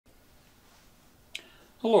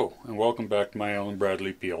Hello and welcome back to my Allen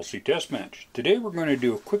Bradley PLC test match. Today we're going to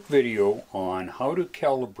do a quick video on how to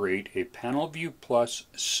calibrate a PanelView Plus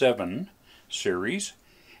 7 series,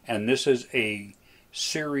 and this is a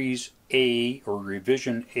Series A or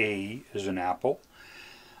Revision A as an Apple.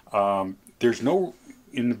 There's no,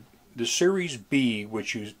 in the Series B,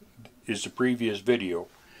 which is the previous video,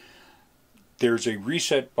 there's a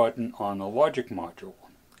reset button on the logic module.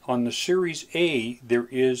 On the Series A there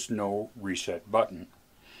is no reset button.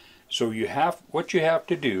 So what you have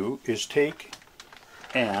to do is take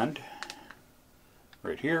and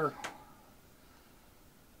right here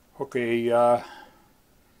hook a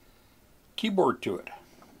keyboard to it,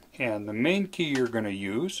 and the main key you're going to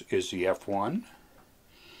use is the F1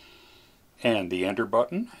 and the enter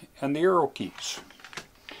button and the arrow keys.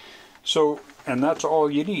 So, and that's all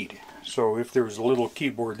you need. So if there was a little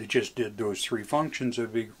keyboard that just did those three functions,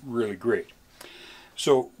 it'd be really great.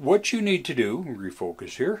 So what you need to do,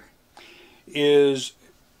 refocus here, is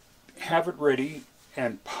have it ready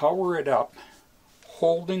and power it up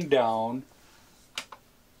holding down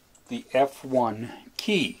the F1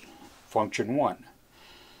 key, function 1.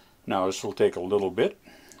 Now this will take a little bit.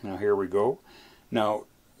 Now here we go. Now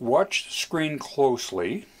watch the screen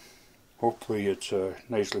closely. Hopefully it's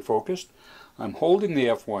nicely focused. I'm holding the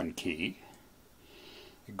F1 key.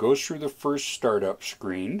 It goes through the first startup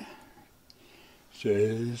screen. It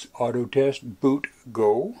says auto test boot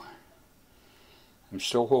go. I'm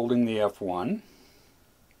still holding the F1,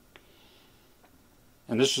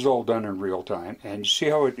 and this is all done in real time. And you see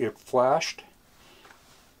how it flashed?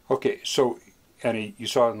 Okay, so and you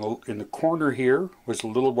saw in the corner here was a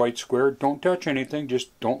little white square. Don't touch anything,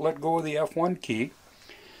 just don't let go of the F1 key.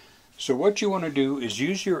 So what you want to do is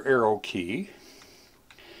use your arrow key,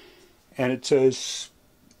 and it says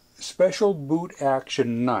special boot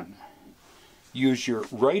action none. Use your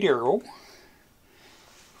right arrow,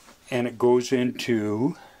 and it goes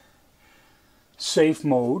into safe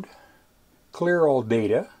mode, clear all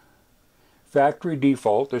data, factory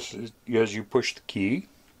default, this is as you push the key,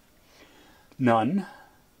 none.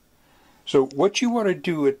 So what you want to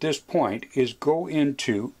do at this point is go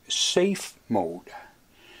into safe mode.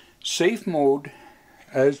 Safe mode,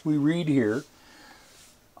 as we read here,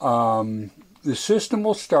 the system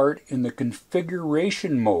will start in the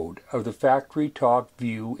configuration mode of the factory top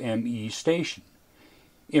view ME station.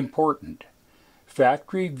 Important.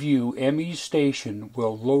 Factory view ME station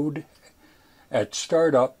will load at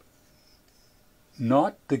startup,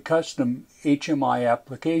 not the custom HMI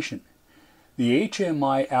application. The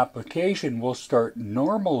HMI application will start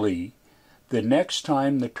normally the next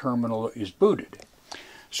time the terminal is booted.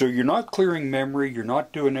 So you're not clearing memory, you're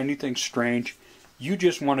not doing anything strange, you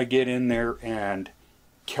just want to get in there and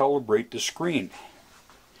calibrate the screen.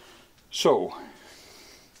 So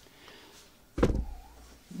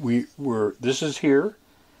this is here.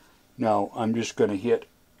 Now I'm just going to hit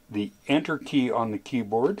the enter key on the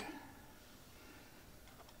keyboard.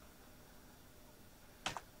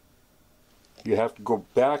 You have to go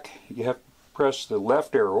back, you have to press the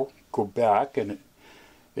left arrow, go back, and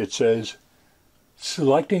it says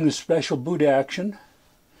selecting the special boot action.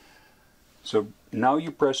 So now you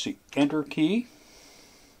press the enter key.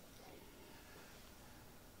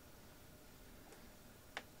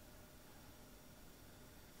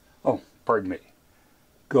 Pardon me,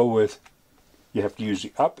 go with, you have to use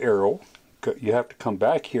the up arrow, you have to come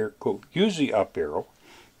back here, go use the up arrow,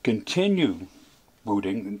 continue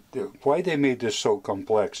booting. Why they made this so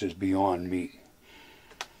complex is beyond me.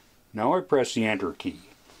 Now I press the enter key,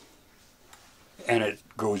 and it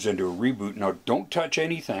goes into a reboot. Now don't touch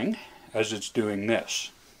anything as it's doing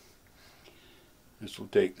this. This will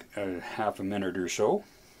take half a minute or so.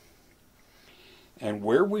 And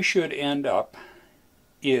where we should end up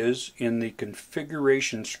is in the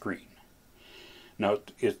configuration screen. Now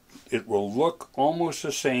it will look almost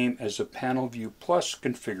the same as the PanelView Plus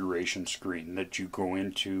configuration screen that you go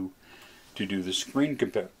into to do the screen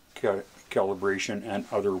calibration and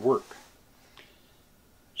other work.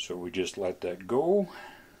 So we just let that go.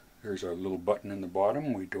 There's our little button in the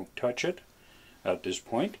bottom. We don't touch it at this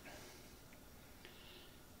point.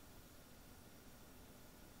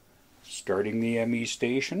 Starting the ME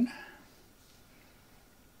station.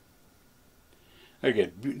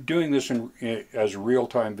 Again, doing this as a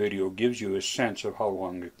real-time video gives you a sense of how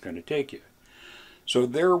long it's going to take you. So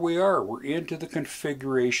there we are. We're into the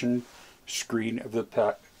configuration screen of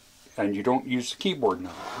the and you don't use the keyboard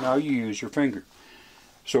now. Now you use your finger.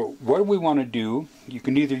 So what we want to do, you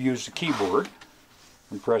can either use the keyboard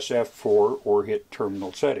and press F4 or hit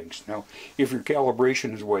terminal settings. Now, if your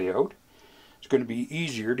calibration is way out, it's going to be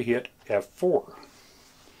easier to hit F4.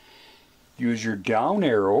 use your down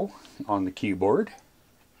arrow on the keyboard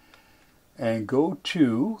and go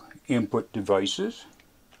to Input Devices,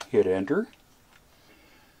 hit Enter,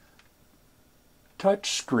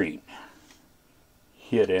 Touch Screen,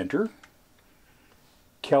 hit Enter,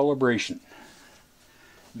 Calibration.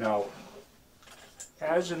 Now,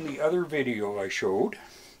 as in the other video I showed,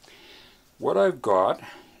 what I've got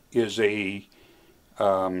is a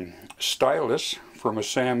stylus from a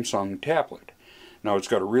Samsung tablet. Now it's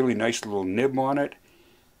got a really nice little nib on it.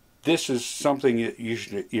 This is something that you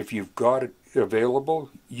should, if you've got it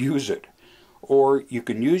available, use it. Or you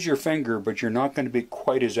can use your finger, but you're not going to be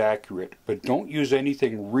quite as accurate. But don't use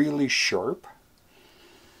anything really sharp.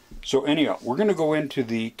 So anyhow, we're going to go into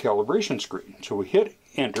the calibration screen. So we hit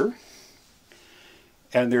Enter,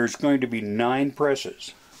 and there's going to be 9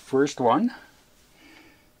 presses. First one,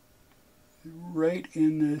 right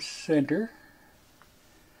in the center.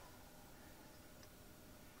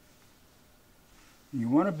 You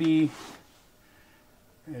want to be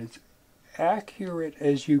as accurate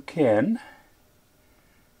as you can.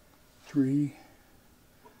 3,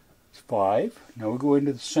 5. Now we go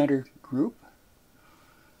into the center group.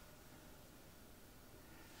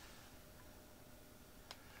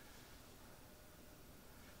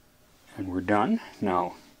 And we're done.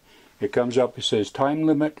 Now it comes up, it says time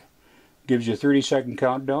limit, gives you a 30-second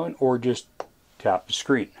countdown, or just tap the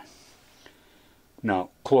screen. Now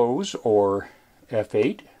close or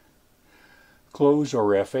F8, close or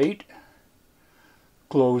F8,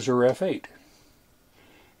 close or F8,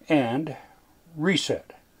 and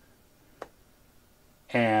reset.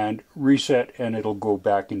 And reset, and it'll go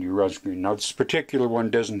back into your run screen. Now this particular one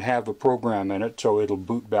doesn't have a program in it, so it'll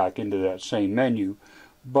boot back into that same menu,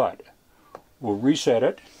 but we'll reset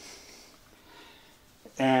it,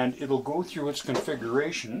 and it'll go through its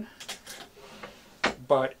configuration,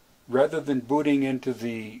 but rather than booting into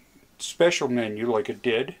the special menu like it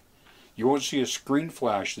did, you won't see a screen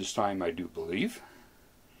flash this time, I do believe.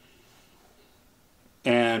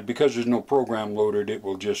 And because there's no program loaded, it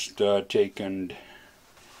will just take and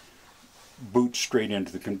boot straight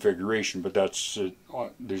into the configuration, but that's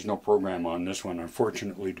there's no program on this one,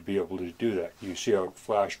 unfortunately, to be able to do that. You see how it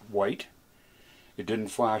flashed white? It didn't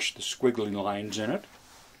flash the squiggly lines in it.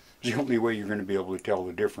 It's the only way you're going to be able to tell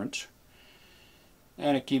the difference.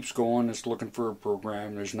 And it keeps going, it's looking for a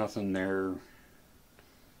program, there's nothing there.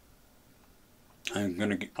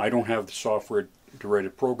 I don't have the software to write a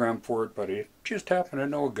program for it, but I just happen to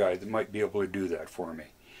know a guy that might be able to do that for me.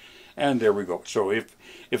 And there we go. So if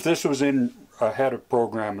this was in had a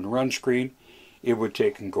program and run screen, it would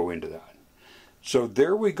take and go into that. So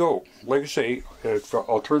there we go. Like I say,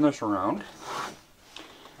 I'll turn this around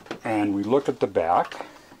and we look at the back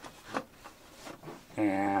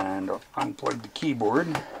and I'll unplug the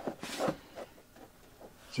keyboard.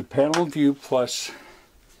 It's a panel view plus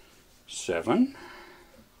 7.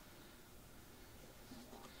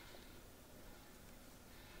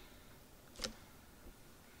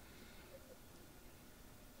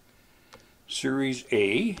 Series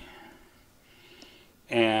A,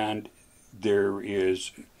 and there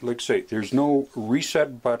is, like I say, there's no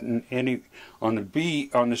reset button on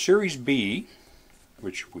the Series B,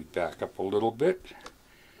 which we back up a little bit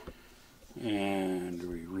and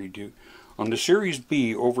we redo. On the Series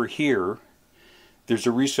B over here, there's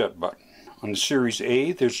a reset button. On the Series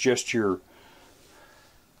A, there's just your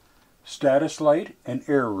status light and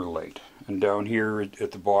error light, and down here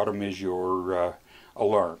at the bottom is your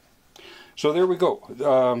alarm. So there we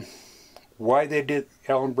go. Why they did,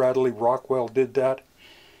 Alan Bradley Rockwell did that,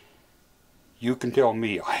 you can tell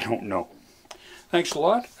me. I don't know. Thanks a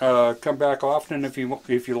lot. Come back often if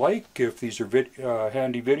you like, if these are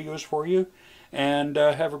handy videos for you, and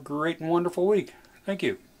have a great and wonderful week. Thank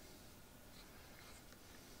you.